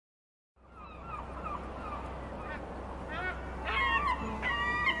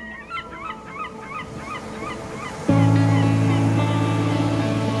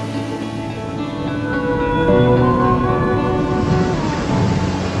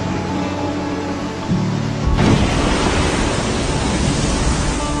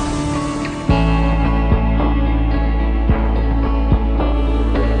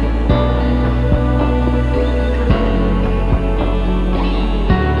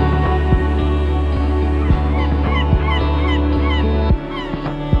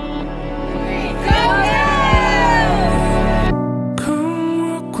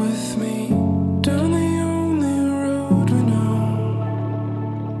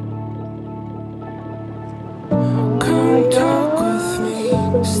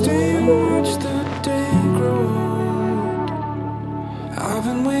Stay and watch the day grow old. I've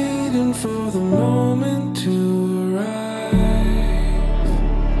been waiting for the moment to arrive.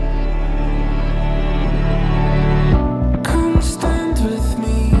 Come stand with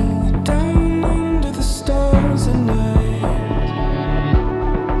me down under the stars at night.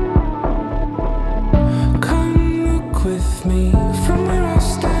 Come look with me from where I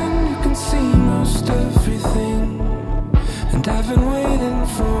stand. You can see most everything. And I've been waiting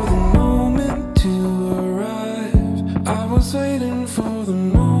for the moment to arrive. I was waiting for the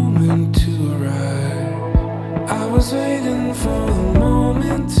moment to arrive. I was waiting for the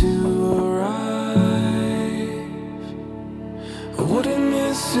moment to arrive. I wouldn't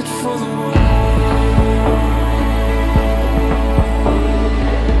miss it for the world.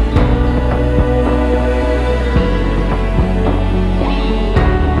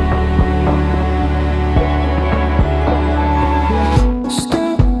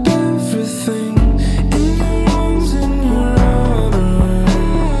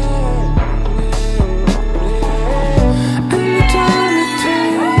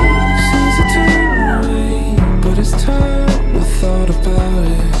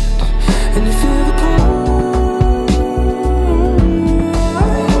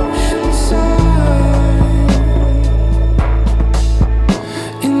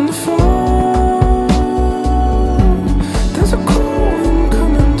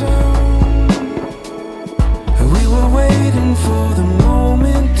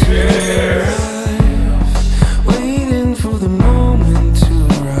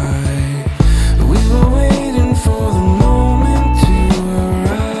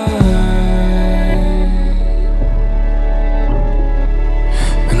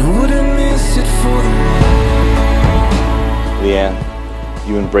 LeeAnn,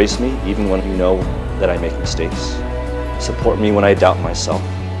 you embrace me even when you know that I make mistakes. Support me when I doubt myself.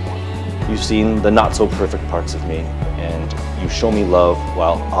 You've seen the not so perfect parts of me, and you show me love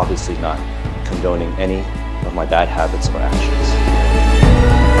while obviously not condoning any of my bad habits or actions.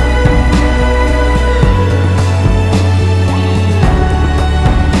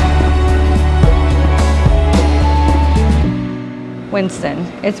 Winston,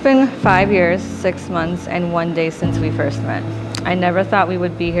 it's been 5 years, 6 months, and 1 day since we first met. I never thought we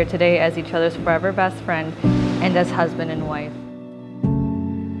would be here today as each other's forever best friend and as husband and wife.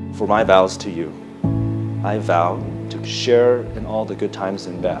 For my vows to you, I vow to share in all the good times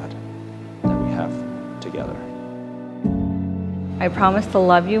and bad that we have together. I promise to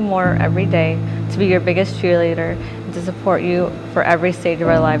love you more every day, to be your biggest cheerleader, and to support you for every stage of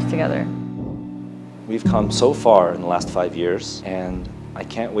our lives together. We've come so far in the last 5 years, and I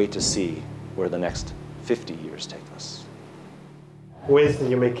can't wait to see where the next 50 years take us. Winston,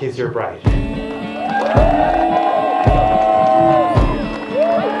 you may kiss your bride.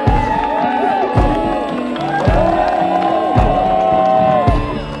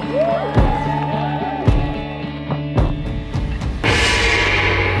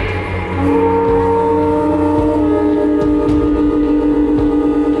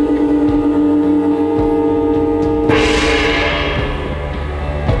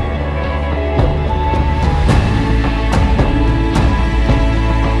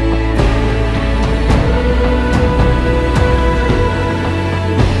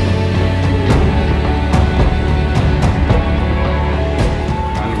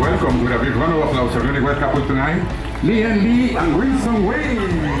 With a big round of applause, a very well couple tonight, LeeAnn and Winston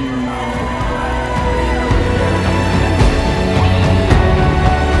Wayne.